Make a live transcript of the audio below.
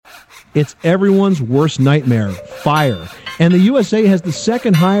It's everyone's worst nightmare, fire. And the USA has the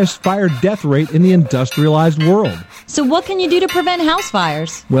second highest fire death rate in the industrialized world. So what can you do to prevent house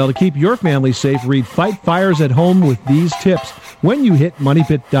fires? Well, to keep your family safe, read Fight Fires at Home with these tips. When you hit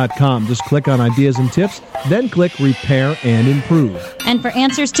moneypit.com, just click on Ideas and Tips, then click Repair and Improve. And for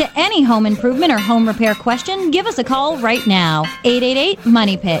answers to any home improvement or home repair question, give us a call right now.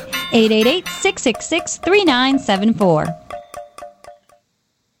 888-MONEYPIT, 888-666-3974.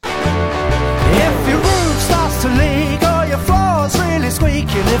 If your roof starts to leak or your floors really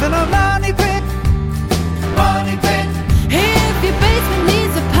squeak, you live in a money pit. Money pit. If your basement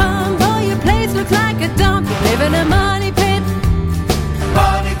needs a pump or your place looks like a dump, you live in a money pit.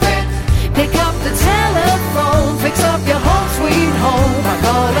 Money pit. Pick up the telephone, fix up your home sweet home by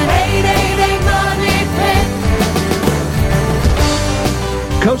calling 888-MONEY PIT.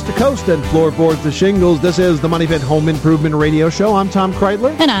 Coast to coast and floorboards to shingles, this is the Money Pit Home Improvement Radio Show. I'm Tom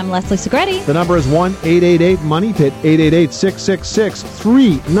Kraeutler. And I'm Leslie Segrete. The number is 1-888-MONEY-PIT,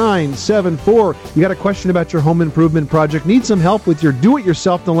 888-666-3974. You got a question about your home improvement project, need some help with your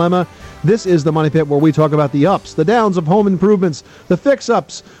do-it-yourself dilemma? This is the Money Pit, where we talk about the ups, the downs of home improvements, the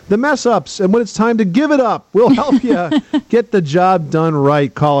fix-ups, the mess-ups, and when it's time to give it up, we'll help you get the job done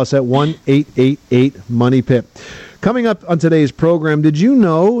right. Call us at 1-888-MONEY-PIT. Coming up on today's program, did you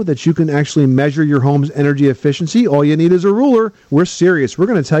know that you can actually measure your home's energy efficiency? All you need is a ruler. We're serious. We're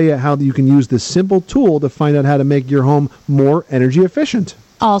going to tell you how you can use this simple tool to find out how to make your home more energy efficient.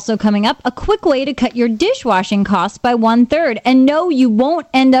 Also coming up, a quick way to cut your dishwashing costs by 1/3. And no, you won't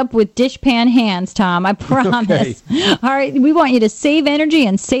end up with dishpan hands, Tom. I promise. Okay. All right, we want you to save energy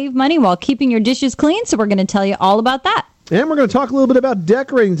and save money while keeping your dishes clean, so we're going to tell you all about that. And we're going to talk a little bit about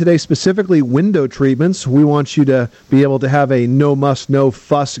decorating today, specifically window treatments. We want you to be able to have a no-muss,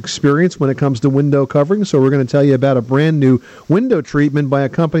 no-fuss experience when it comes to window covering. So we're going to tell you about a brand new window treatment by a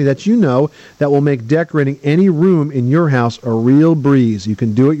company that you know that will make decorating any room in your house a real breeze. You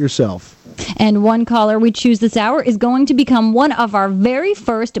can do it yourself. And one caller we choose this hour is going to become one of our very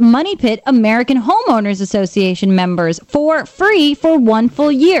first Money Pit American Homeowners Association members for free for 1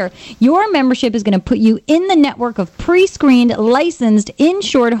 full year. Your membership is going to put you in the network of pre-screened, licensed,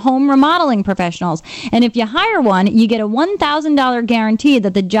 insured home remodeling professionals. And if you hire one, you get a $1,000 guarantee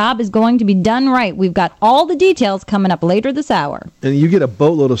that the job is going to be done right. We've got all the details coming up later this hour. And you get a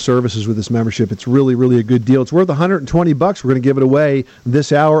boatload of services with this membership. It's really, really a good deal. It's worth $120. We're going to give it away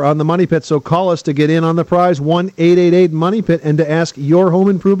this hour on the Money Pit. So call us to get in on the prize, 1-888-MONEY-PIT, and to ask your home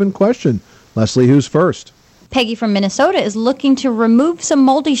improvement question. Leslie, who's first? Peggy from Minnesota is looking to remove some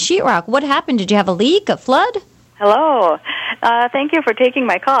moldy sheetrock. What happened? Did you have a leak, a flood? Hello. Thank you for taking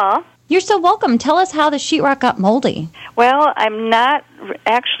my call. You're so welcome. Tell us how the sheetrock got moldy. Well, I'm not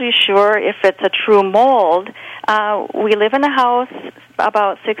actually sure if it's a true mold. We live in a house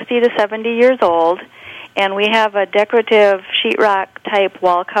about 60 to 70 years old, and we have a decorative sheetrock type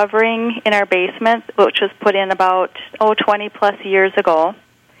wall covering in our basement, which was put in about 20 plus years ago.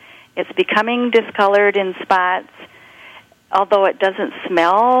 It's becoming discolored in spots. Although it doesn't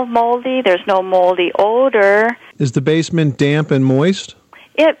smell moldy, there's no moldy odor. Is the basement damp and moist?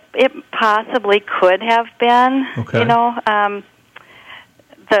 It possibly could have been. Okay. You know,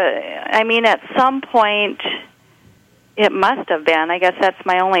 at some point it must have been. I guess that's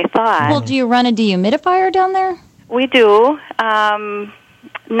my only thought. Well, do you run a dehumidifier down there? We do.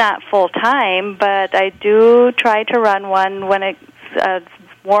 Not full time, but I do try to run one when it's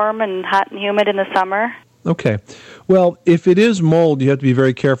warm and hot and humid in the summer. Okay. Well, if it is mold, you have to be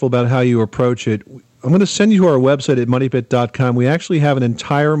very careful about how you approach it. I'm going to send you to our website at moneybit.com. We actually have an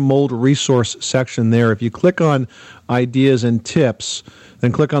entire mold resource section there. If you click on Ideas and Tips,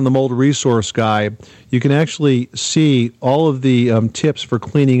 then click on the Mold Resource Guide, you can actually see all of the tips for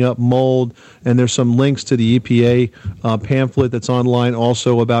cleaning up mold, and there's some links to the EPA pamphlet that's online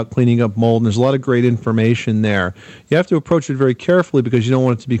also about cleaning up mold, and there's a lot of great information there. You have to approach it very carefully because you don't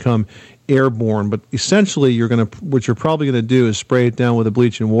want it to become airborne, but essentially what you're probably going to do is spray it down with a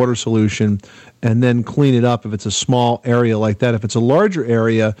bleach and water solution and then clean it up if it's a small area like that. If it's a larger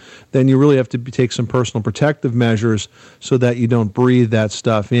area, then you really have to take some personal protective measures so that you don't breathe that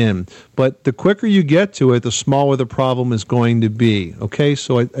stuff in. But the quicker you get to it, the smaller the problem is going to be. Okay,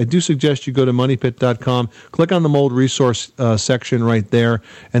 so I do suggest you go to moneypit.com, click on the mold resource section right there,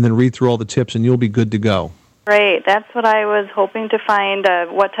 and then read through all the tips, and you'll be good to go. Great. That's what I was hoping to find,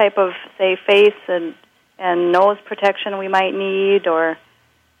 what type of, say, face and nose protection we might need, or...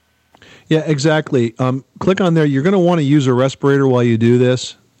 Yeah, exactly. Click on there. You're going to want to use a respirator while you do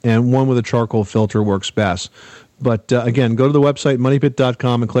this, and one with a charcoal filter works best. But again, go to the website,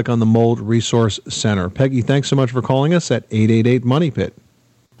 moneypit.com, and click on the Mold Resource Center. Peggy, thanks so much for calling us at 888-MONEY-PIT.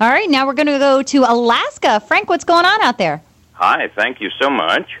 All right, now we're going to go to Alaska. Frank, what's going on out there? Hi, thank you so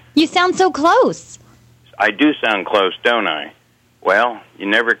much. You sound so close. I do sound close, don't I? Well, you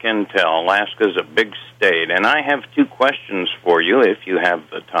never can tell. Alaska's a big state, and I have 2 questions for you if you have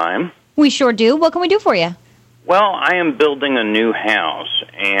the time. We sure do. What can we do for you? Well, I am building a new house,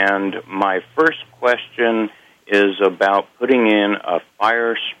 and my first question is about putting in a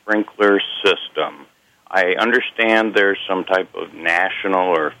fire sprinkler system. I understand there's some type of national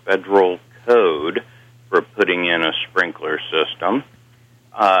or federal code for putting in a sprinkler system.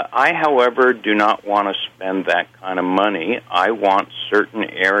 I, however, do not want to spend that kind of money. I want certain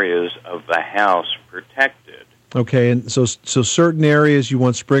areas of the house protected. Okay, and so certain areas you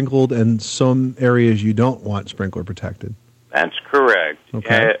want sprinkled and some areas you don't want sprinkler protected. That's correct.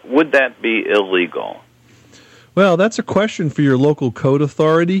 Okay. Would that be illegal? Well, that's a question for your local code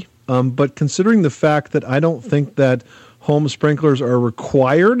authority, but considering the fact that I don't think that home sprinklers are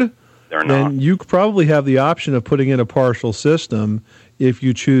required, They're then not. you probably have the option of putting in a partial system if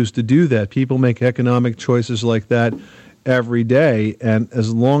you choose to do that. People make economic choices like that every day, and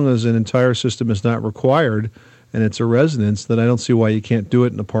as long as an entire system is not required and it's a residence, then I don't see why you can't do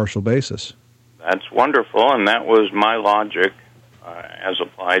it on a partial basis. That's wonderful, and that was my logic as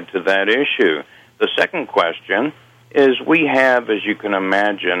applied to that issue. The second question is we have, as you can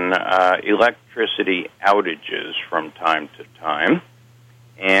imagine, electricity outages from time to time,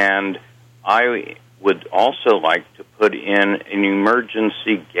 and I would also like to put in an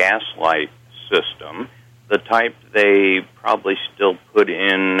emergency gas light system, the type they probably still put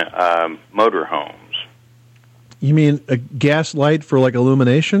in motorhomes. You mean a gas light for like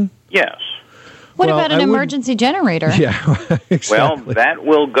illumination? Yes. What Well, about I an wouldn't- emergency generator? Yeah, exactly. Well, that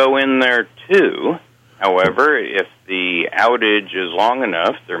will go in there too. However, if the outage is long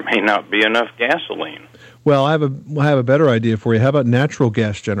enough, there may not be enough gasoline. Well, I have a better idea for you. How about natural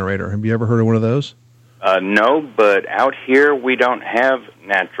gas generator? Have you ever heard of one of those? No, but out here we don't have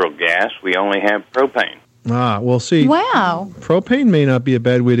natural gas. We only have propane. Well, see, Wow. propane may not be a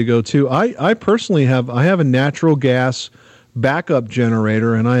bad way to go too. I personally have a natural gas backup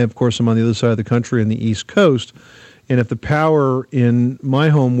generator, and I, of course, am on the other side of the country on the East Coast. And if the power in my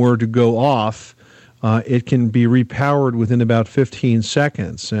home were to go off, it can be repowered within about 15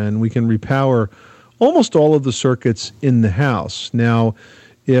 seconds, and we can repower almost all of the circuits in the house. Now,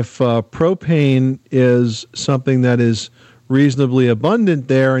 if propane is something that is reasonably abundant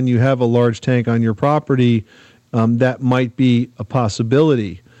there and you have a large tank on your property, that might be a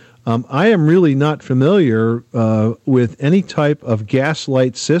possibility. I am really not familiar with any type of gas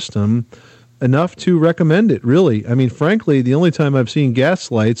light system enough to recommend it, really. I mean, frankly, the only time I've seen gas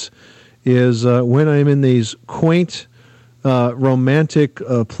lights is when I'm in these quaint, romantic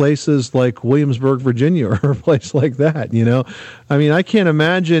places like Williamsburg, Virginia, or a place like that, you know? I mean, I can't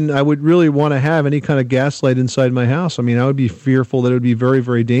imagine I would really want to have any kind of gas light inside my house. I mean, I would be fearful that it would be very,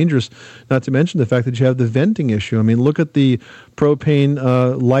 very dangerous, not to mention the fact that you have the venting issue. I mean, look at the propane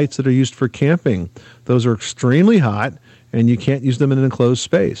lights that are used for camping. Those are extremely hot, and you can't use them in an enclosed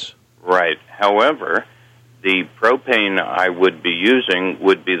space. Right. However, the propane I would be using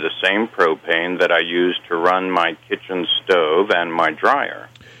would be the same propane that I use to run my kitchen stove and my dryer.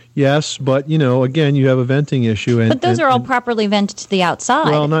 Yes, but, you know, again, you have a venting issue. And, But those are all properly vented to the outside.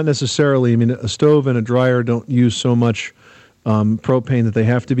 Well, not necessarily. I mean, a stove and a dryer don't use so much propane that they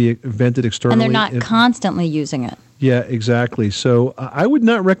have to be vented externally. and they're not constantly using it. Yeah, exactly. So I would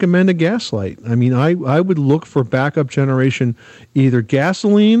not recommend a gas light. I mean, I would look for backup generation, either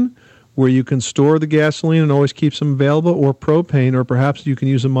gasoline, where you can store the gasoline and always keep some available, or propane, or perhaps you can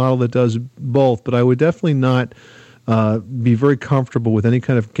use a model that does both. But I would definitely not be very comfortable with any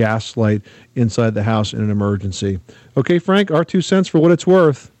kind of gas light inside the house in an emergency. Okay, Frank, our 2 cents for what it's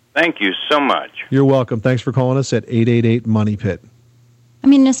worth. Thank you so much. You're welcome. Thanks for calling us at 888-MONEY-PIT. I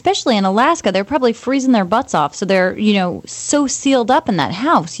mean, especially in Alaska, they're probably freezing their butts off, so they're, so sealed up in that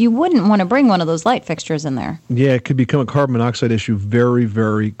house. You wouldn't want to bring one of those light fixtures in there. Yeah, it could become a carbon monoxide issue very,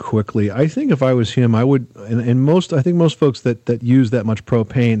 very quickly. I think if I was him, I would, and I think most folks that use that much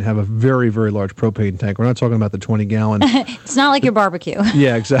propane have a very, very large propane tank. We're not talking about the 20-gallon. It's not like your barbecue.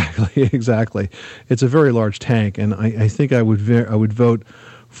 Yeah, exactly. It's a very large tank, and I think I would vote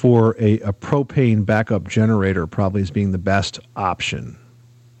for a propane backup generator probably as being the best option.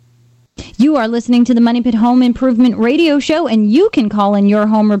 You are listening to the Money Pit Home Improvement Radio Show, and you can call in your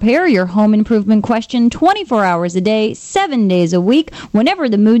home repair, your home improvement question 24 hours a day, 7 days a week, whenever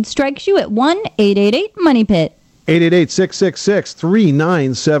the mood strikes you at 1-888-MONEY-PIT.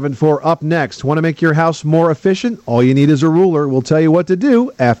 888-666-3974. Up next, want to make your house more efficient? All you need is a ruler. We'll tell you what to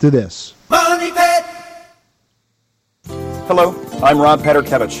do after this. Money Pit. Hello, I'm Rob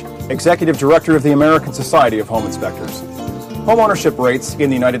Peterkevich, Executive Director of the American Society of Home Inspectors. Homeownership rates in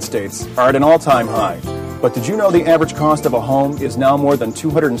the United States are at an all-time high. But did you know the average cost of a home is now more than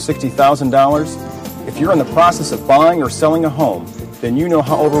 $260,000? If you're in the process of buying or selling a home, then you know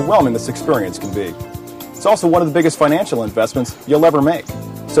how overwhelming this experience can be. It's also one of the biggest financial investments you'll ever make.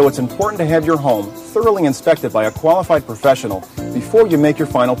 So it's important to have your home thoroughly inspected by a qualified professional before you make your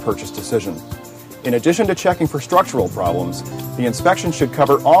final purchase decision. In addition to checking for structural problems, the inspection should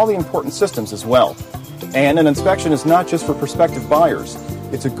cover all the important systems as well. And an inspection is not just for prospective buyers.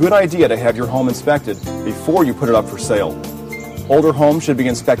 It's a good idea to have your home inspected before you put it up for sale. Older homes should be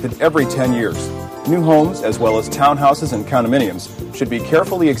inspected every 10 years. New homes, as well as townhouses and condominiums, should be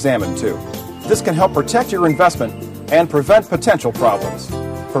carefully examined too. This can help protect your investment and prevent potential problems.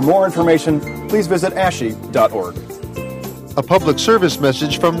 For more information, please visit ASHI.org. A public service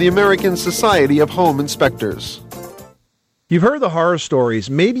message from the American Society of Home Inspectors. You've heard the horror stories.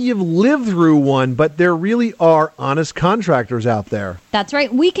 Maybe you've lived through one, but there really are honest contractors out there. That's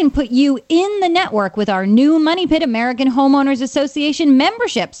right. We can put you in the network with our new Money Pit American Homeowners Association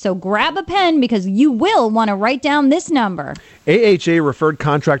membership. So grab a pen because you will want to write down this number. AHA referred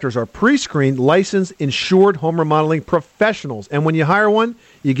contractors are pre-screened, licensed, insured home remodeling professionals. And when you hire one,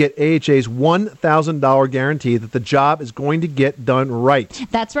 you get AHA's $1,000 guarantee that the job is going to get done right.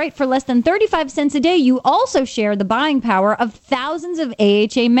 That's right. For less than 35 cents a day, you also share the buying power of thousands of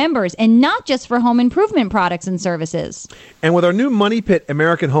AHA members, and not just for home improvement products and services. And with our new Money Pit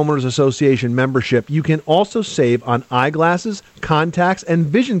American Homeowners Association membership, you can also save on eyeglasses, contacts, and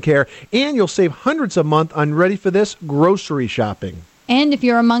vision care, and you'll save hundreds a month on, ready for this, grocery shopping. And if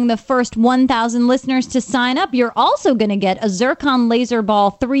you're among the first 1,000 listeners to sign up, you're also going to get a Zircon Laser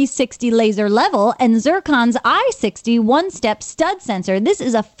Ball 360 laser level and Zircon's i60 one-step stud sensor. This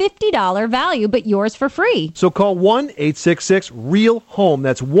is a $50 value, but yours for free. So call 1-866-REAL-HOME.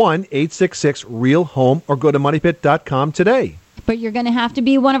 That's 1-866-REAL-HOME, or go to moneypit.com today. But you're going to have to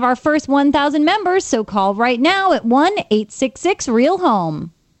be one of our first 1,000 members, so call right now at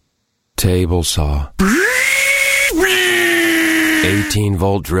 1-866-REAL-HOME. Table saw.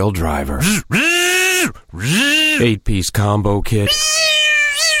 18-volt drill driver. 8-piece combo kit.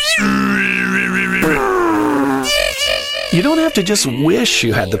 You don't have to just wish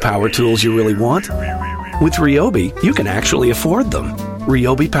you had the power tools you really want. With Ryobi, you can actually afford them.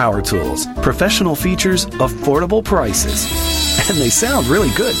 Ryobi Power Tools. Professional features, affordable prices. And they sound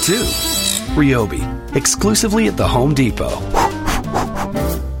really good, too. Ryobi. Exclusively at the Home Depot.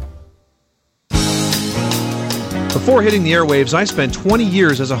 Before hitting the airwaves, I spent 20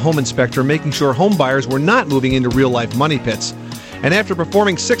 years as a home inspector making sure home buyers were not moving into real-life money pits. And after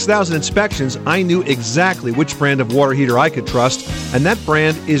performing 6,000 inspections, I knew exactly which brand of water heater I could trust, and that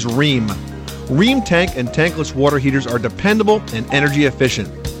brand is Rheem. Rheem tank and tankless water heaters are dependable and energy efficient.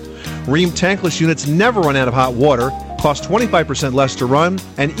 Rheem tankless units never run out of hot water, cost 25% less to run,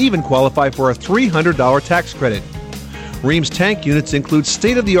 and even qualify for a $300 tax credit. Rheem's tank units include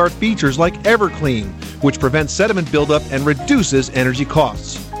state-of-the-art features like EverClean, which prevents sediment buildup and reduces energy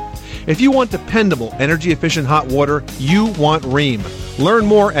costs. If you want dependable, energy-efficient hot water, you want Rheem. Learn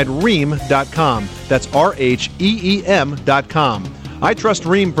more at Rheem.com. That's RHEEM.com. I trust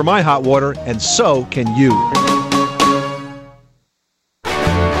Rheem for my hot water, and so can you.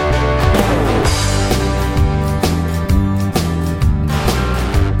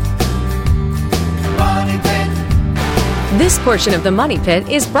 This portion of the Money Pit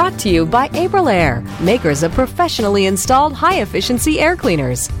is brought to you by Aprilaire, makers of professionally installed high-efficiency air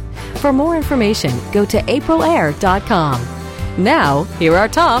cleaners. For more information, go to aprilaire.com. Now, here are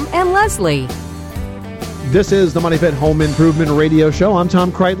Tom and Leslie. This is the Money Pit Home Improvement Radio Show. I'm Tom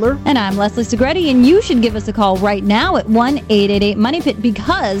Kraeutler. And I'm Leslie Segrete, and you should give us a call right now at 1-888-MONEYPIT,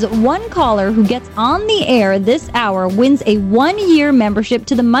 because one caller who gets on the air this hour wins a 1-year membership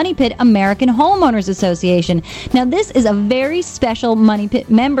to the Money Pit American Homeowners Association. Now, this is a very special Money Pit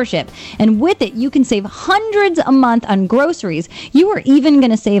membership, and with it, you can save hundreds a month on groceries. You are even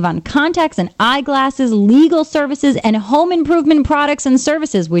going to save on contacts and eyeglasses, legal services, and home improvement products and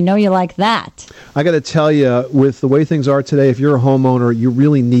services. We know you like that. I got to tell you, with the way things are today, if you're a homeowner, you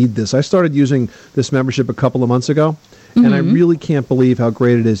really need this. I started using this membership a couple of months ago, and I really can't believe how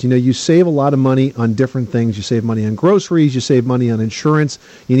great it is. You know, you save a lot of money on different things. You save money on groceries. You save money on insurance.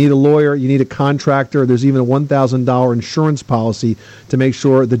 You need a lawyer. You need a contractor. There's even a $1,000 insurance policy to make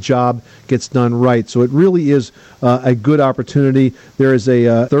sure the job gets done right. So it really is a good opportunity. There is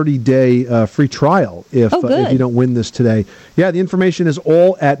a 30-day free trial if you don't win this today. Yeah, the information is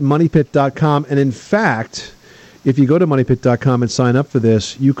all at moneypit.com. And in fact, if you go to moneypit.com and sign up for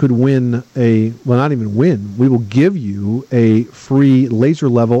this, you could win not even win, we will give you a free laser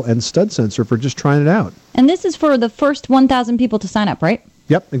level and stud sensor for just trying it out. And this is for the first 1,000 people to sign up, right?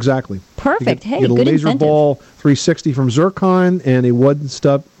 Yep, exactly. Perfect. You get a good laser incentive. ball 360 from Zircon and a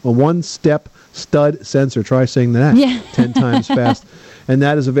one-step stud sensor. Try saying that 10 times fast. And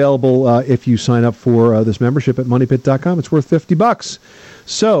that is available if you sign up for this membership at moneypit.com. It's worth $50.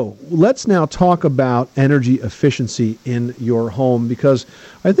 So let's now talk about energy efficiency in your home, because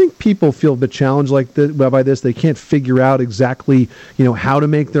I think people feel a bit challenged by this. They can't figure out exactly how to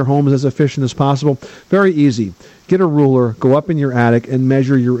make their homes as efficient as possible. Very easy. Get a ruler, go up in your attic, and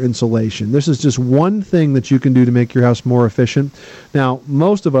measure your insulation. This is just one thing that you can do to make your house more efficient. Now,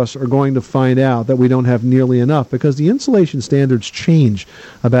 most of us are going to find out that we don't have nearly enough because the insulation standards change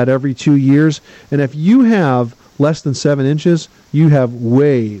about every 2 years. And if you have less than 7 inches, you have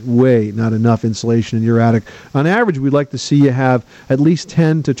way not enough insulation in your attic. On average, we'd like to see you have at least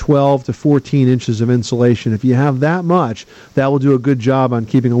 10 to 12 to 14 inches of insulation. If you have that much, that will do a good job on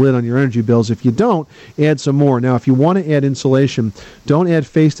keeping a lid on your energy bills. If you don't, add some more. Now, if you want to add insulation, don't add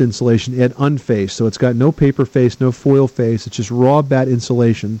faced insulation, add unfaced. So it's got no paper face, no foil face. It's just raw batt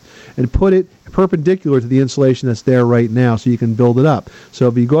insulation, and put it perpendicular to the insulation that's there right now so you can build it up. So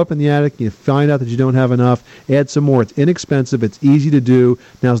if you go up in the attic, you find out that you don't have enough, add some more. It's inexpensive. It's easy to do.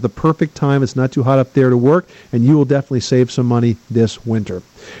 Now's the perfect time. It's not too hot up there to work, and you will definitely save some money this winter.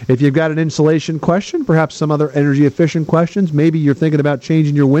 If you've got an insulation question, perhaps some other energy efficient questions, maybe you're thinking about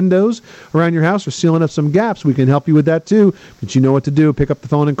changing your windows around your house or sealing up some gaps, we can help you with that too. But you know what to do. Pick up the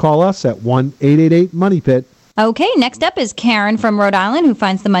phone and call us at 1-888-MONEY-PIT. Okay, next up is Karen from Rhode Island, who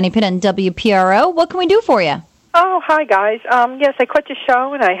finds the Money Pit on WPRO. What can we do for you? Oh, hi, guys. Yes, I caught your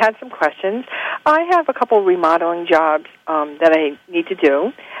show, and I had some questions. I have a couple remodeling jobs that I need to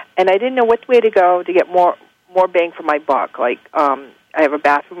do, and I didn't know which way to go to get more bang for my buck. Like, I have a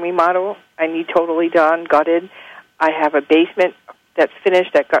bathroom remodel I need totally done, gutted. I have a basement that's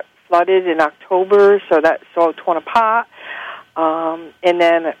finished that got flooded in October, so that's all torn apart. And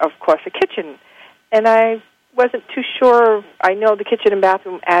then, of course, a kitchen. And I wasn't too sure. I know the kitchen and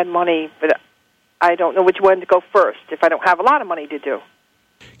bathroom add money, but I don't know which one to go first if I don't have a lot of money to do.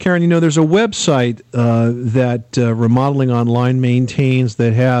 Karen, there's a website that Remodeling Online maintains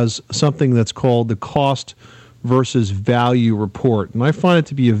that has something that's called the Cost versus Value Report. And I find it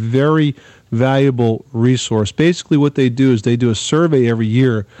to be a very valuable resource. Basically what they do is they do a survey every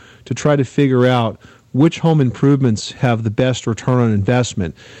year to try to figure out which home improvements have the best return on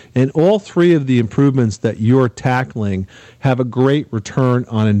investment. And all three of the improvements that you're tackling have a great return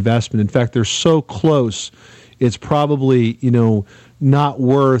on investment. In fact, they're so close, it's probably, not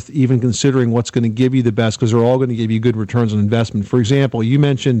worth even considering what's going to give you the best, because they're all going to give you good returns on investment. For example, you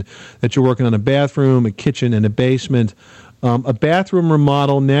mentioned that you're working on a bathroom, a kitchen, and a basement. A bathroom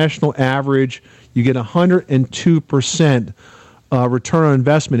remodel, national average, you get 102% return on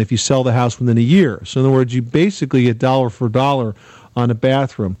investment if you sell the house within a year. So in other words, you basically get dollar for dollar on a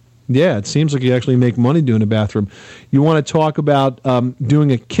bathroom. Yeah, it seems like you actually make money doing a bathroom. You want to talk about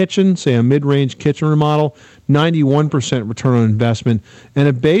doing a kitchen, say a mid-range kitchen remodel, 91% return on investment, and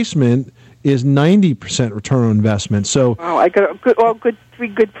a basement is 90% return on investment. So wow, I got three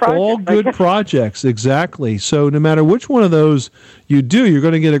good projects. All good projects, exactly. So no matter which one of those you do, you're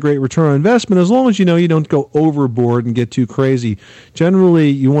going to get a great return on investment as long as you don't go overboard and get too crazy. Generally,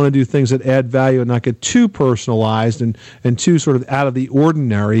 you want to do things that add value and not get too personalized and too sort of out of the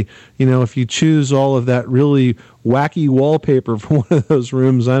ordinary. If you choose all of that really wacky wallpaper for one of those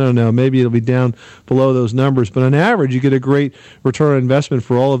rooms, I don't know, maybe it'll be down below those numbers. But on average, you get a great return on investment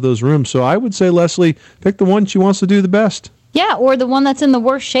for all of those rooms. So I would say, Leslie, pick the one she wants to do the best. Yeah, or the one that's in the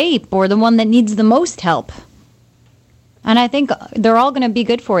worst shape, or the one that needs the most help. And I think they're all going to be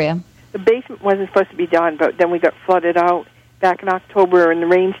good for you. The basement wasn't supposed to be done, but then we got flooded out back in October in the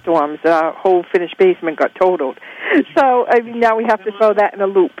rainstorms. Our whole finished basement got totaled. So, now we have to throw that in a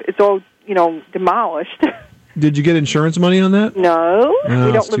loop. It's all, demolished. Did you get insurance money on that? No, Oh,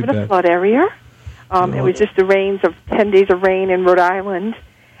 we don't live in a flood area. It was just the rains of 10 days of rain in Rhode Island.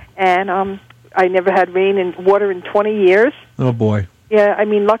 And I never had rain and water in 20 years. Oh, boy. Yeah,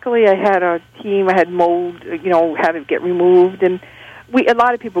 luckily I had a team. I had mold, had to get removed. And a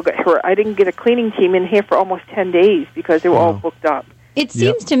lot of people got hurt. I didn't get a cleaning team in here for almost 10 days because they were all booked up. It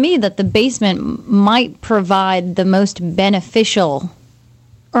seems to me that the basement might provide the most beneficial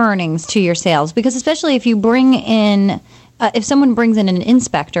earnings to your sales, because especially if you bring in if someone brings in an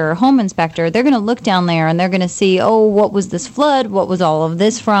inspector or home inspector, they're going to look down there and they're going to see, oh, what was this flood? What was all of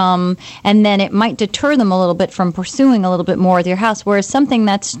this from? And then it might deter them a little bit from pursuing a little bit more with your house. Whereas something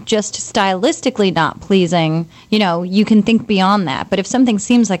that's just stylistically not pleasing, you can think beyond that. But if something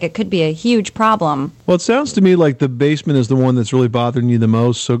seems like it could be a huge problem. Well, it sounds to me like the basement is the one that's really bothering you the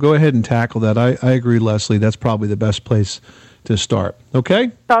most. So go ahead and tackle that. I agree, Leslie. That's probably the best place to start.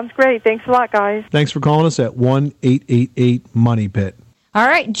 Okay? Sounds great. Thanks a lot, guys. Thanks for calling us at 1-888-MONEY-PIT. All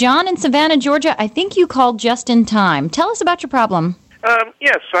right, John in Savannah, Georgia, I think you called just in time. Tell us about your problem.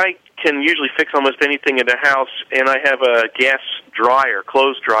 Yes, I can usually fix almost anything in the house, and I have a gas dryer,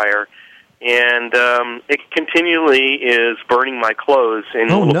 clothes dryer, and it continually is burning my clothes in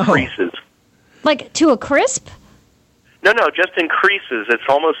little creases. Like to a crisp? No, just in creases. It's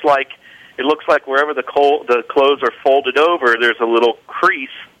almost like, it looks like wherever the clothes are folded over, there's a little crease,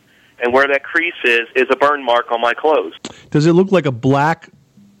 and where that crease is a burn mark on my clothes. Does it look like a black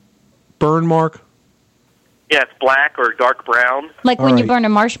burn mark? Yeah, it's black or dark brown. Like when you burn a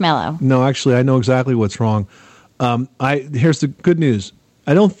marshmallow. No, actually, I know exactly what's wrong. Here's the good news.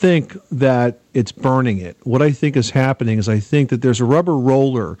 I don't think that it's burning it. What I think is happening is I think that there's a rubber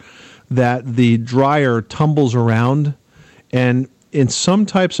roller that the dryer tumbles around, and in some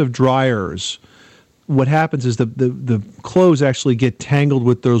types of dryers, what happens is the clothes actually get tangled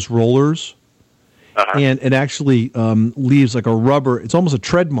with those rollers, and it actually leaves like a rubber, it's almost a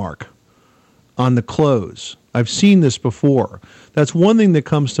tread mark on the clothes. I've seen this before. That's one thing that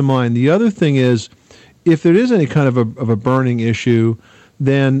comes to mind. The other thing is, if there is any kind of a burning issue,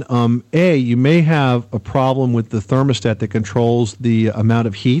 then you may have a problem with the thermostat that controls the amount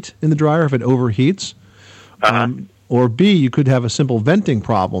of heat in the dryer if it overheats. Or B, you could have a simple venting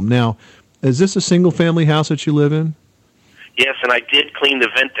problem. Now, is this a single-family house that you live in? Yes, and I did clean the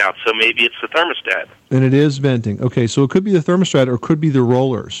vent out, so maybe it's the thermostat. And it is venting. Okay, so it could be the thermostat or it could be the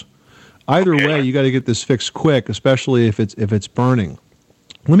rollers. Either way, you got to get this fixed quick, especially if it's burning.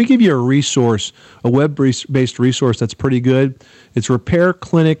 Let me give you a resource, a web-based resource that's pretty good. It's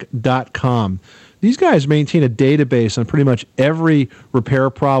repairclinic.com. These guys maintain a database on pretty much every repair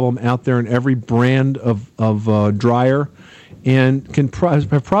problem out there in every brand of dryer, and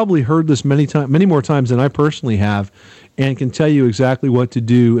have probably heard this many more times than I personally have, and can tell you exactly what to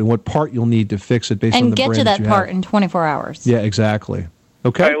do and what part you'll need to fix it based on the brand and get to that part in 24 hours. Yeah, exactly.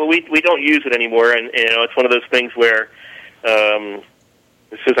 Okay. All right, well, we don't use it anymore, and it's one of those things where as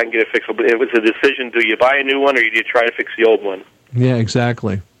soon as I can get it fixed, it was a decision: do you buy a new one or do you try to fix the old one? Yeah,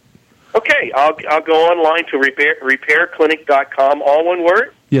 exactly. Okay, I'll go online to repairclinic.com, all one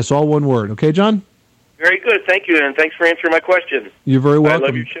word? Yes, all one word. Okay, John? Very good. Thank you, and thanks for answering my question. You're very welcome. I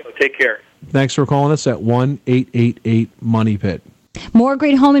love your show. Take care. Thanks for calling us at 1-888-MONEY-PIT. More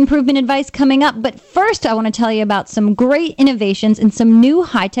great home improvement advice coming up, but first I want to tell you about some great innovations and some new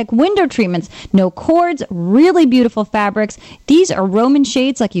high-tech window treatments. No cords, really beautiful fabrics. These are Roman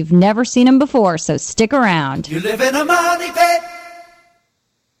shades like you've never seen them before, so stick around. You live in a money pit.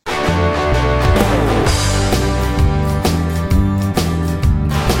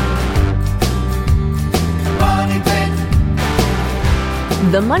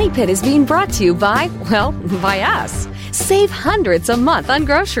 The Money Pit is being brought to you by us. Save hundreds a month on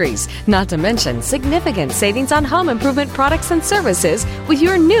groceries, not to mention significant savings on home improvement products and services with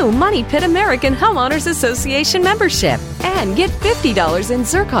your new Money Pit American Homeowners Association membership. And get $50 in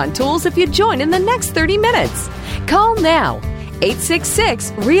Zircon tools if you join in the next 30 minutes. Call now.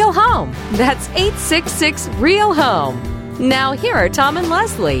 866-REAL-HOME. That's 866-REAL-HOME. Now here are Tom and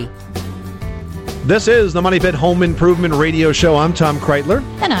Leslie. This is the Money Pit Home Improvement Radio Show. I'm Tom Kraeutler.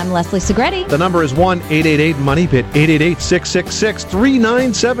 And I'm Leslie Segrete. The number is 1-888-MONEY-PIT,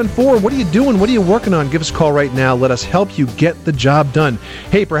 888-666-3974. What are you doing? What are you working on? Give us a call right now. Let us help you get the job done.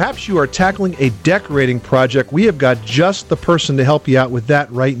 Hey, perhaps you are tackling a decorating project. We have got just the person to help you out with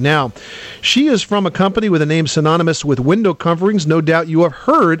that right now. She is from a company with a name synonymous with window coverings. No doubt you have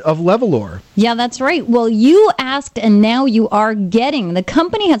heard of Levelor. Yeah, that's right. Well, you asked and now you are getting. The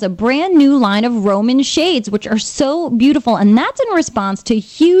company has a brand new line of Roman shades, which are so beautiful, and that's in response to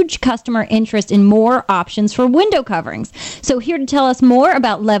huge customer interest in more options for window coverings. So here to tell us more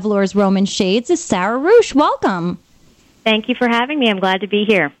about Levelor's Roman shades is Sarah Roosh. Welcome. Thank you for having me. I'm glad to be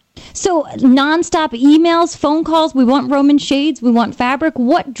here. So nonstop emails, phone calls, we want Roman shades, we want fabric.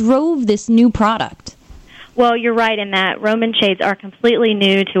 What drove this new product? Well, you're right in that Roman shades are completely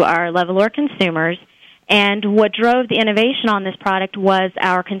new to our Levelor consumers, and what drove the innovation on this product was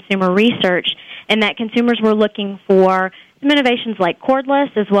our consumer research, and that consumers were looking for some innovations like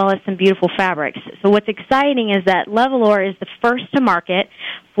cordless as well as some beautiful fabrics. So what's exciting is that Levolor is the first to market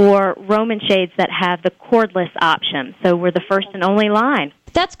for Roman shades that have the cordless option. So we're the first and only line.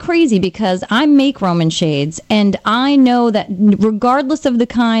 That's crazy because I make Roman shades, and I know that regardless of the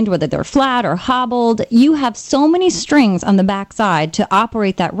kind, whether they're flat or hobbled, you have so many strings on the backside to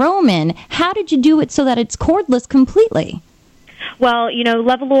operate that Roman. How did you do it so that it's cordless completely? Well,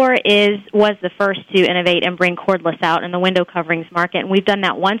 Levolor was the first to innovate and bring cordless out in the window coverings market, and we've done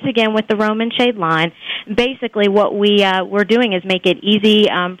that once again with the Roman shade line. Basically, what we're doing is make it easy,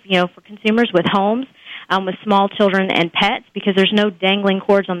 for consumers with homes, with small children and pets, because there's no dangling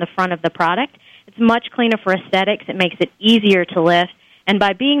cords on the front of the product. It's much cleaner for aesthetics. It makes it easier to lift. And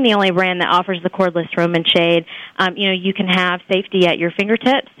by being the only brand that offers the cordless Roman shade, you can have safety at your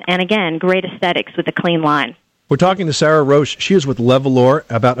fingertips, and again, great aesthetics with a clean line. We're talking to Sarah Roche. She is with Levolor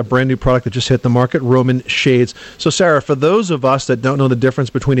about a brand new product that just hit the market, Roman shades. So, Sarah, for those of us that don't know the difference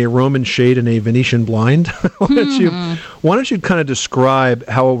between a Roman shade and a Venetian blind, why don't you kind of describe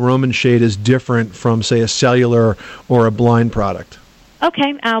how a Roman shade is different from, say, a cellular or a blind product?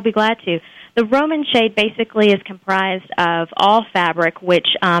 Okay, I'll be glad to. The Roman shade basically is comprised of all fabric, which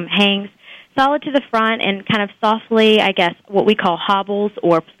hangs solid to the front and kind of softly, I guess, what we call hobbles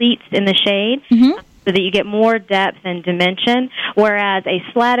or pleats in the shade. So that you get more depth and dimension, whereas a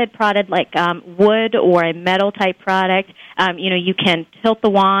slatted product like wood or a metal-type product, you can tilt the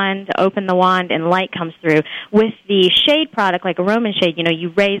wand, open the wand, and light comes through. With the shade product, like a Roman shade, you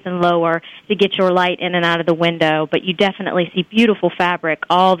raise and lower to get your light in and out of the window, but you definitely see beautiful fabric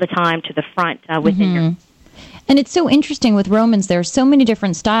all the time to the front within your... And it's so interesting with Romans, there are so many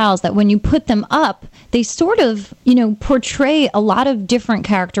different styles that when you put them up, they sort of, portray a lot of different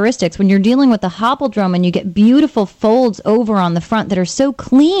characteristics. When you're dealing with a hobbled Roman, you get beautiful folds over on the front that are so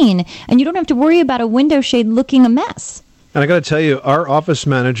clean, and you don't have to worry about a window shade looking a mess. And I got to tell you, our office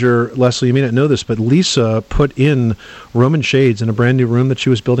manager, Leslie, you may not know this, but Lisa put in Roman shades in a brand new room that she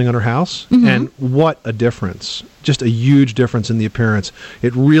was building on her house. And what a difference. Just a huge difference in the appearance.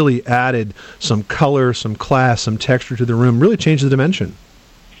 It really added some color, some class, some texture to the room, really changed the dimension.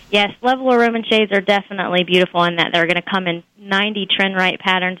 Yes, Levolor Roman shades are definitely beautiful in that they're going to come in 90 trend-right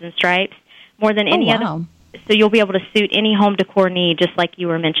patterns and stripes, more than any other. So you'll be able to suit any home decor need, just like you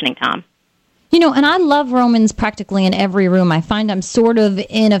were mentioning, Tom. And I love Romans practically in every room. I find I'm sort of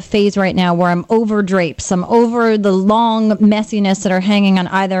in a phase right now where I'm over drapes. I'm over the long messiness that are hanging on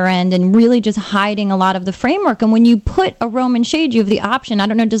either end and really just hiding a lot of the framework. And when you put a Roman shade, you have the option. I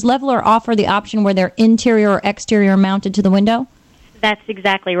don't know, does Levolor offer the option where they're interior or exterior mounted to the window? That's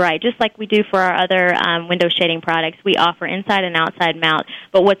exactly right. Just like we do for our other window shading products, we offer inside and outside mount.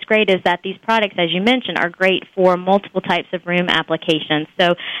 But what's great is that these products, as you mentioned, are great for multiple types of room applications.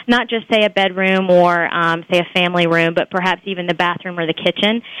 So not just, say, a bedroom or, say, a family room, but perhaps even the bathroom or the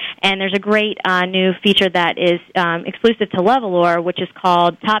kitchen. And there's a great new feature that is exclusive to Levolor, which is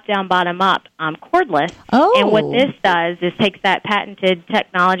called top-down, bottom-up cordless. And what this does is takes that patented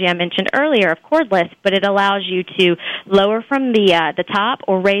technology I mentioned earlier of cordless, but it allows you to lower from the top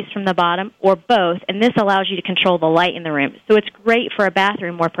or raise from the bottom or both, and this allows you to control the light in the room. So it's great for a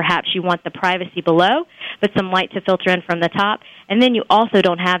bathroom where perhaps you want the privacy below, but some light to filter in from the top, and then you also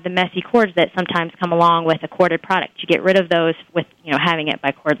don't have the messy cords that sometimes come along with a corded product. You get rid of those with having it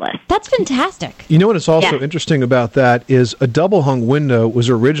by cordless. That's fantastic. You know what is also interesting about that is a double-hung window was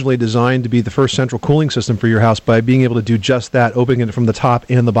originally designed to be the first central cooling system for your house by being able to do just that, opening it from the top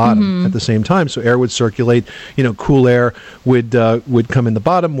and the bottom at the same time, so air would circulate, cool air would come in the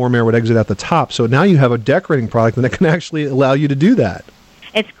bottom, warm air would exit out the top. So now you have a decorating product that can actually allow you to do that.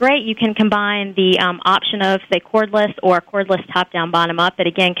 It's great. You can combine the option of, say, cordless or cordless top-down, bottom-up that,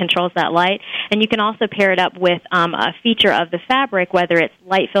 again, controls that light. And you can also pair it up with a feature of the fabric, whether it's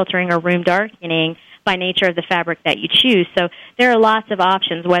light filtering or room darkening, by nature of the fabric that you choose. So there are lots of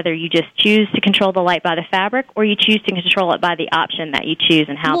options, whether you just choose to control the light by the fabric or you choose to control it by the option that you choose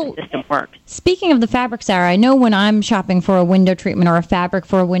and how the system works. Speaking of the fabric, Sarah, I know when I'm shopping for a window treatment or a fabric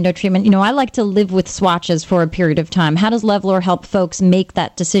for a window treatment, I like to live with swatches for a period of time. How does Levolor help folks make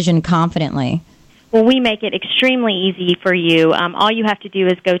that decision confidently? Well, we make it extremely easy for you. All you have to do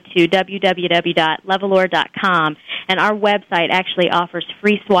is go to www.levolor.com, and our website actually offers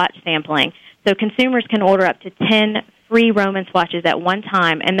free swatch sampling. So consumers can order up to 10 free Roman swatches at one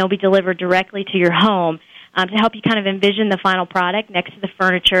time, and they'll be delivered directly to your home to help you kind of envision the final product next to the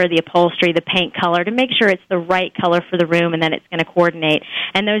furniture, the upholstery, the paint color, to make sure it's the right color for the room and that it's going to coordinate.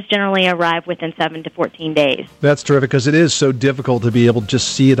 And those generally arrive within 7 to 14 days. That's terrific, because it is so difficult to be able to just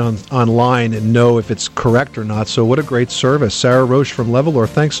see it online and know if it's correct or not. So what a great service. Sarah Roche from Levolor,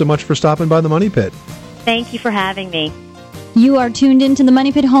 thanks so much for stopping by the Money Pit. Thank you for having me. You are tuned into the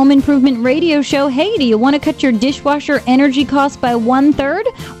Money Pit Home Improvement Radio Show. Hey, do you want to cut your dishwasher energy costs by 1/3?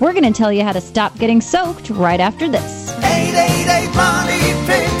 We're going to tell you how to stop getting soaked right after this. 888 Money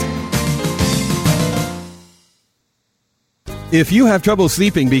Pit. If you have trouble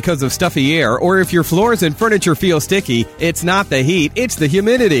sleeping because of stuffy air, or if your floors and furniture feel sticky, it's not the heat, it's the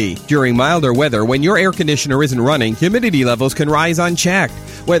humidity. During milder weather, when your air conditioner isn't running, humidity levels can rise unchecked.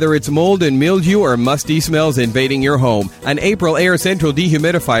 Whether it's mold and mildew or musty smells invading your home, an April Air Central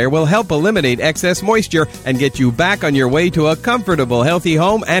Dehumidifier will help eliminate excess moisture and get you back on your way to a comfortable, healthy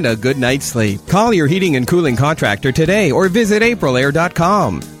home and a good night's sleep. Call your heating and cooling contractor today or visit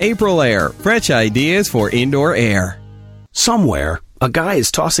aprilair.com. April Air, fresh ideas for indoor air. Somewhere, a guy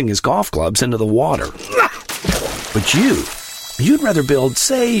is tossing his golf clubs into the water. But you'd rather build,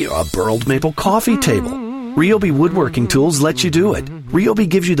 say, a burled maple coffee table. Ryobi Woodworking Tools lets you do it. Ryobi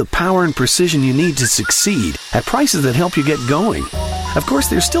gives you the power and precision you need to succeed at prices that help you get going. Of course,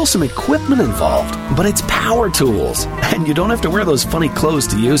 there's still some equipment involved, but it's power tools, and you don't have to wear those funny clothes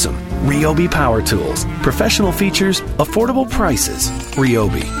to use them. Ryobi Power Tools. Professional features, affordable prices.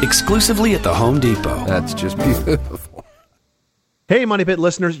 Ryobi, exclusively at the Home Depot. That's just beautiful. Hey, Money Pit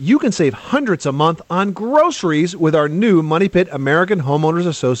listeners, you can save hundreds a month on groceries with our new Money Pit American Homeowners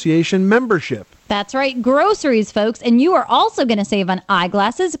Association membership. That's right, groceries, folks. And you are also going to save on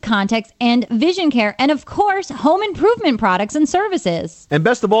eyeglasses, contacts, and vision care. And, of course, home improvement products and services. And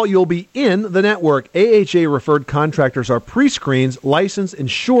best of all, you'll be in the network. AHA-referred contractors are pre-screened, licensed,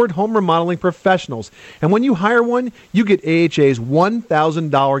 insured home remodeling professionals. And when you hire one, you get AHA's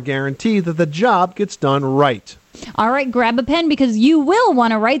 $1,000 guarantee that the job gets done right. All right, grab a pen because you will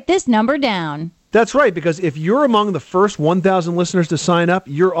want to write this number down. That's right, because if you're among the first 1,000 listeners to sign up,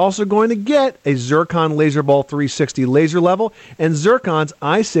 you're also going to get a Zircon LaserBall 360 laser level and Zircon's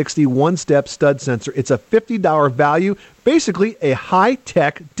I-60 one-step stud sensor. It's a $50 value, basically a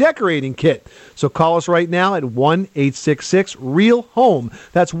high-tech decorating kit. So call us right now at 1-866-REAL-HOME.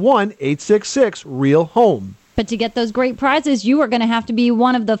 That's 1-866-REAL-HOME. But to get those great prizes, you are going to have to be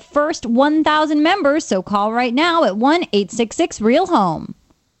one of the first 1,000 members. So call right now at 1-866-REAL-HOME.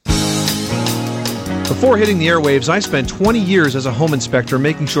 Before hitting the airwaves, I spent 20 years as a home inspector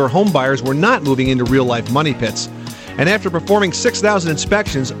making sure home buyers were not moving into real-life money pits. And after performing 6,000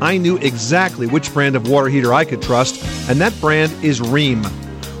 inspections, I knew exactly which brand of water heater I could trust, and that brand is Rheem.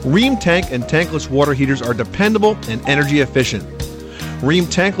 Rheem tank and tankless water heaters are dependable and energy efficient. Rheem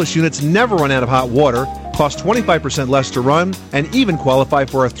tankless units never run out of hot water, cost 25% less to run, and even qualify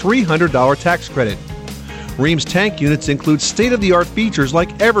for a $300 tax credit. Rheem's tank units include state-of-the-art features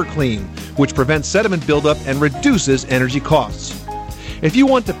like EverClean, which prevents sediment buildup and reduces energy costs. If you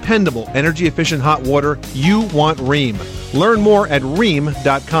want dependable, energy-efficient hot water, you want Rheem. Learn more at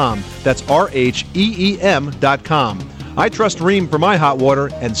Rheem.com. That's RHEEM.com. I trust Rheem for my hot water,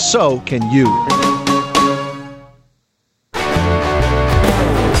 and so can you.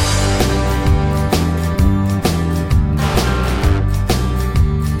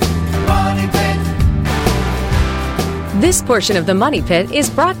 This portion of the Money Pit is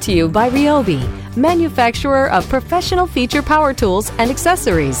brought to you by Ryobi, manufacturer of professional feature power tools and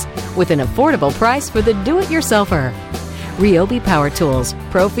accessories, with an affordable price for the do-it-yourselfer. Ryobi Power Tools,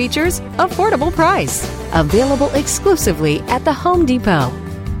 pro features, affordable price. Available exclusively at the Home Depot.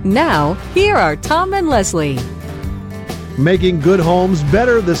 Now, here are Tom and Leslie. Making good homes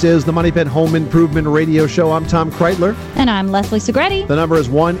better. This is the Money Pit Home Improvement Radio Show. I'm Tom Kraeutler. And I'm Leslie Segrete. The number is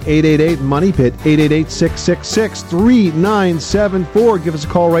 1-888-MONEY-PIT, 888-666-3974. Give us a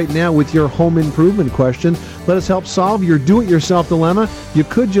call right now with your home improvement question. Let us help solve your do-it-yourself dilemma. You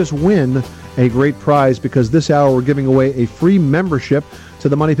could just win a great prize because this hour we're giving away a free membership to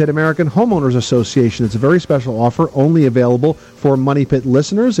the Money Pit American Homeowners Association. It's a very special offer, only available for Money Pit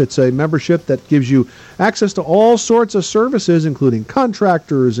listeners. It's a membership that gives you access to all sorts of services, including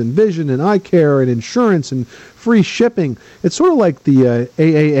contractors and vision and eye care and insurance and free shipping. It's sort of like the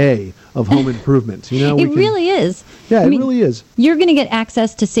AAA of home improvement. You know, it really is. Yeah, it really is. You're going to get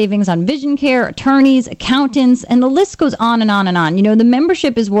access to savings on vision care, attorneys, accountants, and the list goes on and on and on. You know, the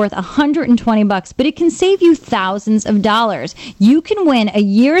membership is worth $120, but it can save you thousands of dollars. You can win a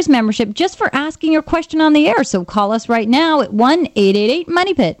year's membership just for asking your question on the air. So call us right now at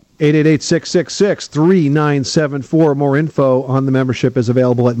 1-888-MONEY-PIT. 888-666-3974. More info on the membership is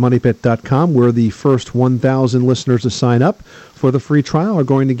available at moneypit.com. We're the first 1,000 listeners to sign up for the free trial are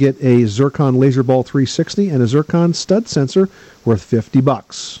going to get a Zircon LaserBall 360 and a Zircon stud sensor worth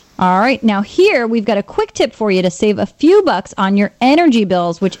 $50. All right. Now here we've got a quick tip for you to save a few bucks on your energy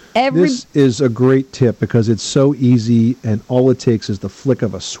bills, which This is a great tip because it's so easy and all it takes is the flick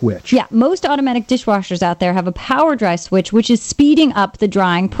of a switch. Yeah, most automatic dishwashers out there have a power dry switch, which is speeding up the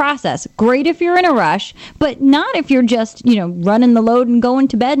drying process. Great if you're in a rush, but not if you're just, running the load and going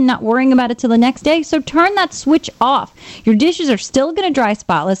to bed and not worrying about it till the next day. So turn that switch off. Your dishes are still going to dry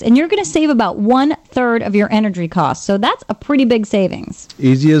spotless, and you're going to save about 1/3 of your energy costs. So that's a pretty big savings.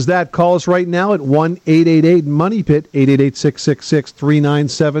 Easy as that. Call us right now at 1-888-MONEYPIT,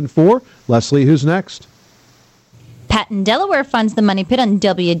 888-666-3974. Leslie, who's next? Pat in Delaware funds the Money Pit on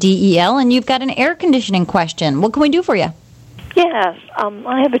WDEL, and you've got an air conditioning question. What can we do for you? Yes,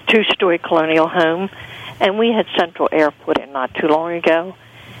 I have a 2-story colonial home, and we had central air put in not too long ago.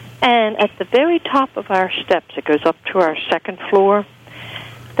 And at the very top of our steps, it goes up to our second floor,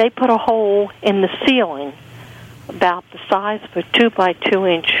 they put a hole in the ceiling about the size of a 2 foot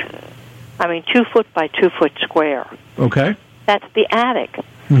by 2 foot square. Okay. That's the attic.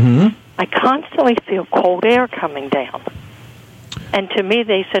 Mm-hmm. I constantly feel cold air coming down. And to me,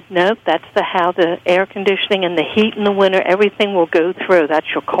 they said, nope, that's how the air conditioning and the heat in the winter, everything will go through. That's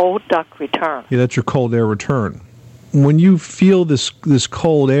your cold duct return. Yeah, that's your cold air return. When you feel this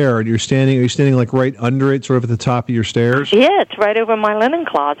cold air, are you standing like right under it, sort of at the top of your stairs? Yeah, it's right over my linen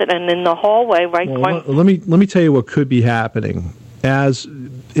closet and in the hallway Let me tell you what could be happening.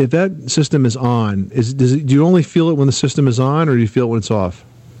 If that system is on, do you only feel it when the system is on, or do you feel it when it's off?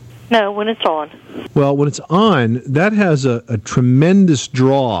 No, when it's on. Well, when it's on, that has a tremendous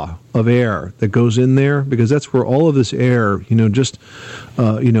draw of air that goes in there, because that's where all of this air,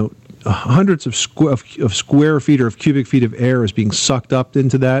 hundreds of square feet or of cubic feet of air is being sucked up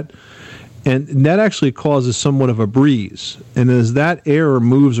into that. And that actually causes somewhat of a breeze. And as that air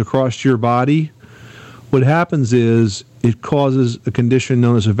moves across your body, what happens is it causes a condition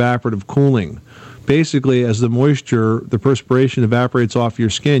known as evaporative cooling. Basically, as the perspiration evaporates off your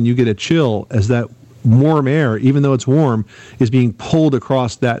skin, you get a chill as that warm air, even though it's warm, is being pulled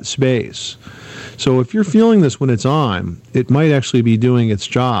across that space. So if you're feeling this when it's on, it might actually be doing its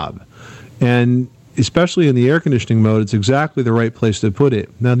job. And especially in the air conditioning mode, it's exactly the right place to put it.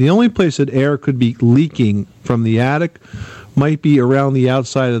 Now, the only place that air could be leaking from the attic might be around the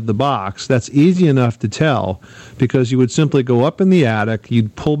outside of the box. That's easy enough to tell because you would simply go up in the attic,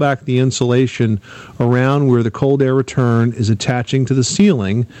 you'd pull back the insulation around where the cold air return is attaching to the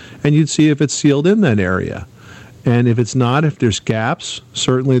ceiling, and you'd see if it's sealed in that area. And if it's not, if there's gaps,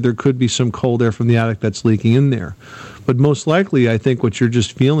 certainly there could be some cold air from the attic that's leaking in there. But most likely, I think what you're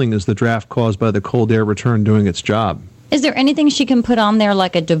just feeling is the draft caused by the cold air return doing its job. Is there anything she can put on there,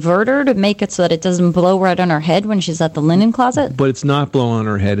 like a diverter, to make it so that it doesn't blow right on her head when she's at the linen closet? But it's not blowing on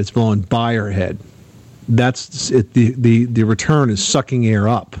her head; it's blowing by her head. That's it. The return is sucking air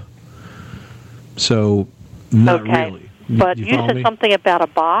up. So, not really. But you said something about a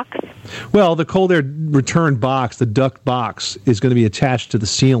box? Well, the cold air return box, the duct box, is going to be attached to the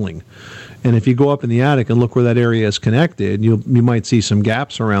ceiling. And if you go up in the attic and look where that area is connected, you might see some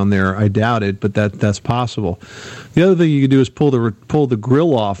gaps around there. I doubt it, but that's possible. The other thing you could do is pull the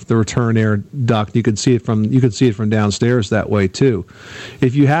grill off the return air duct. You could see it from downstairs that way too.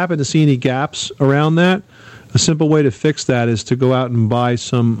 If you happen to see any gaps around that, a simple way to fix that is to go out and buy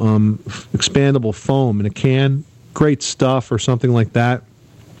some expandable foam in a can. Great stuff, or something like that.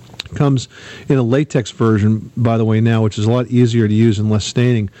 Comes in a latex version, by the way, now, which is a lot easier to use and less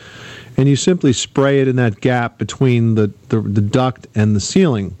staining. And you simply spray it in that gap between the duct and the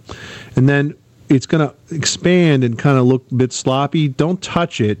ceiling. And then it's going to expand and kind of look a bit sloppy. Don't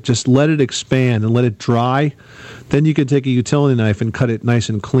touch it. Just let it expand and let it dry. Then you can take a utility knife and cut it nice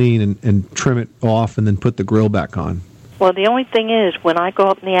and clean and trim it off and then put the grill back on. Well, the only thing is, when I go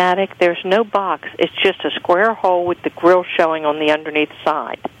up in the attic, there's no box. It's just a square hole with the grill showing on the underneath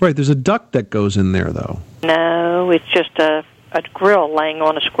side. Right, there's a duct that goes in there, though. No, it's just a grill laying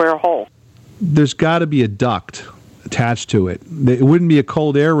on a square hole. There's got to be a duct attached to it. It wouldn't be a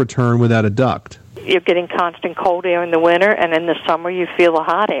cold air return without a duct. You're getting constant cold air in the winter, and in the summer you feel the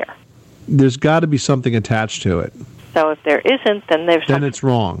hot air. There's got to be something attached to it. So if there isn't, then it's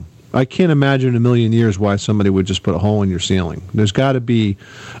wrong. I can't imagine in a million years why somebody would just put a hole in your ceiling. There's got to be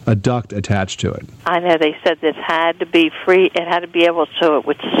a duct attached to it. I know they said this had to be free. It had to be able so it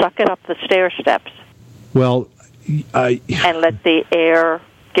would suck it up the stair steps. Well, and let the air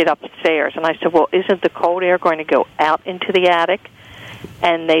get upstairs. And I said, well, isn't the cold air going to go out into the attic?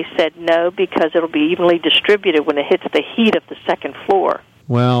 And they said no, because it'll be evenly distributed when it hits the heat of the second floor.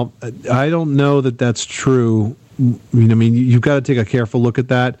 Well, I don't know that that's true. You've got to take a careful look at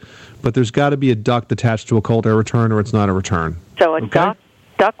that, but there's got to be a duct attached to a cold air return, or it's not a return. So a duct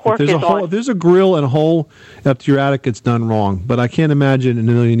ductwork If there's a grill and a hole up to your attic, it's done wrong. But I can't imagine in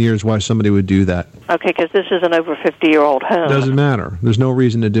a million years why somebody would do that. Okay, because this is an over 50-year-old home. Doesn't matter. There's no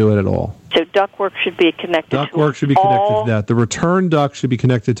reason to do it at all. So ductwork should be connected Ductwork should be connected to that. The return duct should be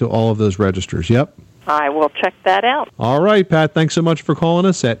connected to all of those registers. Yep. I will check that out. All right, Pat. Thanks so much for calling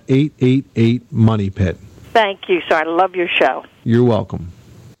us at 888 Money Pit. Thank you, sir. I love your show. You're welcome.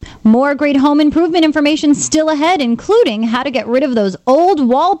 More great home improvement information still ahead, including how to get rid of those old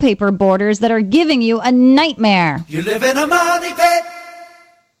wallpaper borders that are giving you a nightmare. You live in a money pit.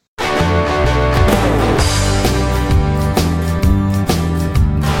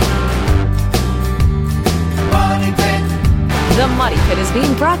 The Money Pit is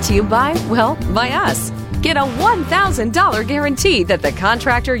being brought to you by us. Get a $1,000 guarantee that the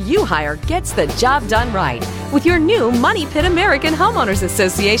contractor you hire gets the job done right with your new Money Pit American Homeowners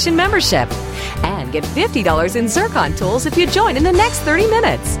Association membership. And get $50 in Zircon tools if you join in the next 30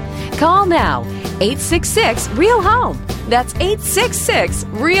 minutes. Call now, 866-REAL-HOME. That's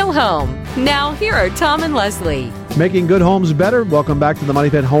 866-REAL-HOME. Now, here are Tom and Leslie. Making good homes better. Welcome back to the Money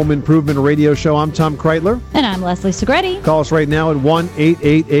Pit Home Improvement Radio Show. I'm Tom Kraeutler. And I'm Leslie Segrete. Call us right now at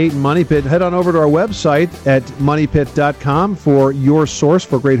 1-888-MONEYPIT. Head on over to our website at moneypit.com for your source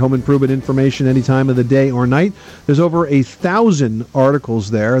for great home improvement information any time of the day or night. There's over 1,000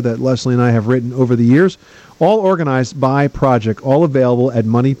 articles there that Leslie and I have written over the years, all organized by project, all available at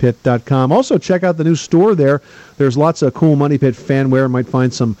moneypit.com. Also, check out the new store there. There's lots of cool Money Pit fanware. Might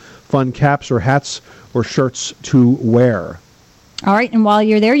find some fun caps or hats or shirts to wear. All right, and while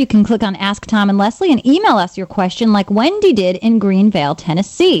you're there, you can click on Ask Tom and Leslie and email us your question like Wendy did in Greenvale,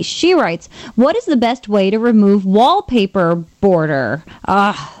 Tennessee. She writes, what is the best way to remove wallpaper border?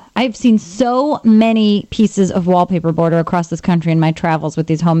 I've seen so many pieces of wallpaper border across this country in my travels with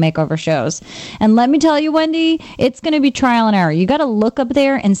these home makeover shows. And let me tell you, Wendy, it's going to be trial and error. You got to look up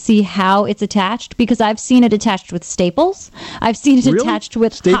there and see how it's attached, because I've seen it attached with staples. I've seen it attached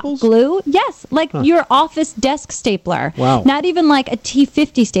with staples? hot glue. Yes, like your office desk stapler. Wow. Not even like a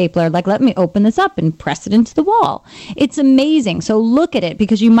T50 stapler. Like, let me open this up and press it into the wall. It's amazing. So look at it,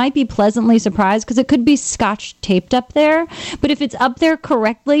 because you might be pleasantly surprised, because it could be scotch taped up there. But if it's up there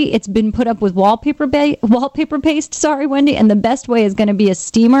correctly, it's been put up with wallpaper paste, Wendy, and the best way is going to be a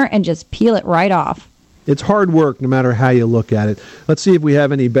steamer and just peel it right off. It's hard work no matter how you look at it. Let's see if we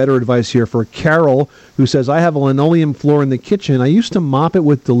have any better advice here for Carol, who says, I have a linoleum floor in the kitchen. I used to mop it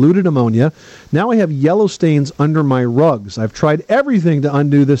with diluted ammonia. Now I have yellow stains under my rugs. I've tried everything to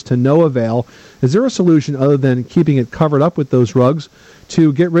undo this to no avail. Is there a solution other than keeping it covered up with those rugs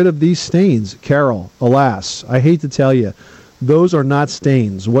to get rid of these stains? Carol, alas, I hate to tell you, those are not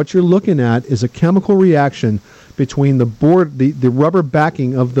stains. What you're looking at is a chemical reaction between the board, the rubber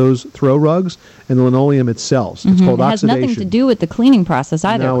backing of those throw rugs and the linoleum itself. It's called oxidation. It has nothing to do with the cleaning process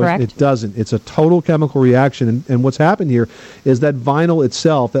either, correct? No, it doesn't. It's a total chemical reaction. And what's happened here is that vinyl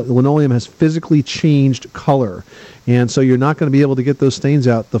itself, that linoleum, has physically changed color. And so you're not going to be able to get those stains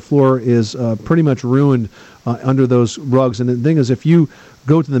out. The floor is pretty much ruined under those rugs. And the thing is, if you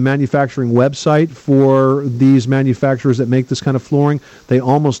go to the manufacturing website for these manufacturers that make this kind of flooring, they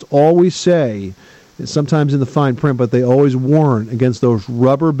almost always say, sometimes in the fine print, but they always warn against those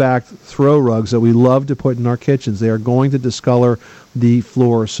rubber-backed throw rugs that we love to put in our kitchens. They are going to discolor the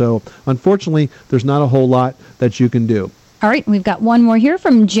floor. So, unfortunately, there's not a whole lot that you can do. All right, we've got one more here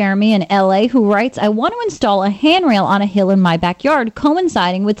from Jeremy in L.A. who writes, I want to install a handrail on a hill in my backyard,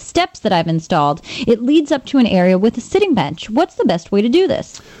 coinciding with steps that I've installed. It leads up to an area with a sitting bench. What's the best way to do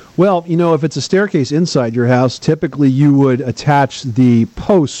this? Well, if it's a staircase inside your house, typically you would attach the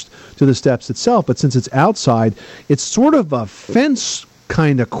post to the steps itself. But since it's outside, it's sort of a fence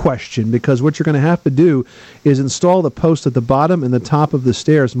kind of question, because what you're going to have to do is install the post at the bottom and the top of the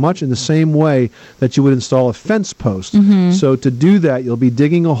stairs, much in the same way that you would install a fence post. So to do that, you'll be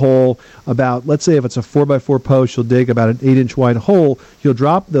digging a hole about, let's say if it's a 4x4 post, you'll dig about an 8-inch wide hole. You'll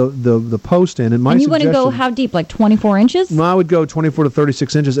drop the post in. And you want to go how deep, like 24 inches? No, I would go 24 to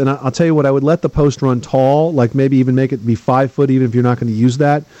 36 inches. And I'll tell you what, I would let the post run tall, like maybe even make it be 5 foot, even if you're not going to use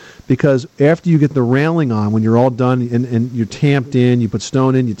that. Because after you get the railing on, when you're all done and you're tamped in, you put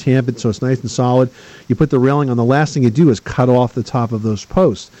stone in, you tamp it so it's nice and solid, you put the railing on, the last thing you do is cut off the top of those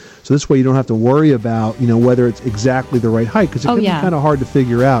posts. So this way you don't have to worry about, whether it's exactly the right height, because it can be kind of hard to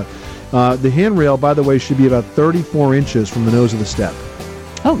figure out. The handrail, by the way, should be about 34 inches from the nose of the step.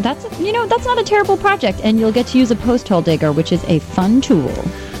 Oh, that's not a terrible project, and you'll get to use a post hole digger, which is a fun tool.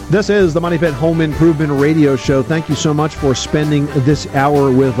 This is the Money Pit Home Improvement Radio Show. Thank you so much for spending this hour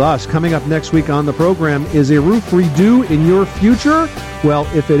with us. Coming up next week on the program, is a roof redo in your future? Well,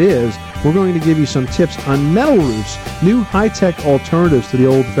 if it is, we're going to give you some tips on metal roofs, new high-tech alternatives to the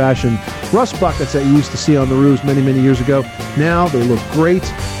old-fashioned rust buckets that you used to see on the roofs many, many years ago. Now they look great,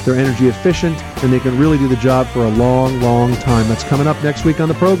 they're energy efficient, and they can really do the job for a long, long time. That's coming up next week on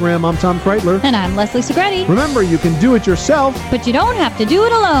the program. I'm Tom Kraeutler. And I'm Leslie Segrete. Remember, you can do it yourself, but you don't have to do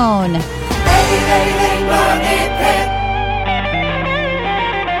it alone. Money Pit.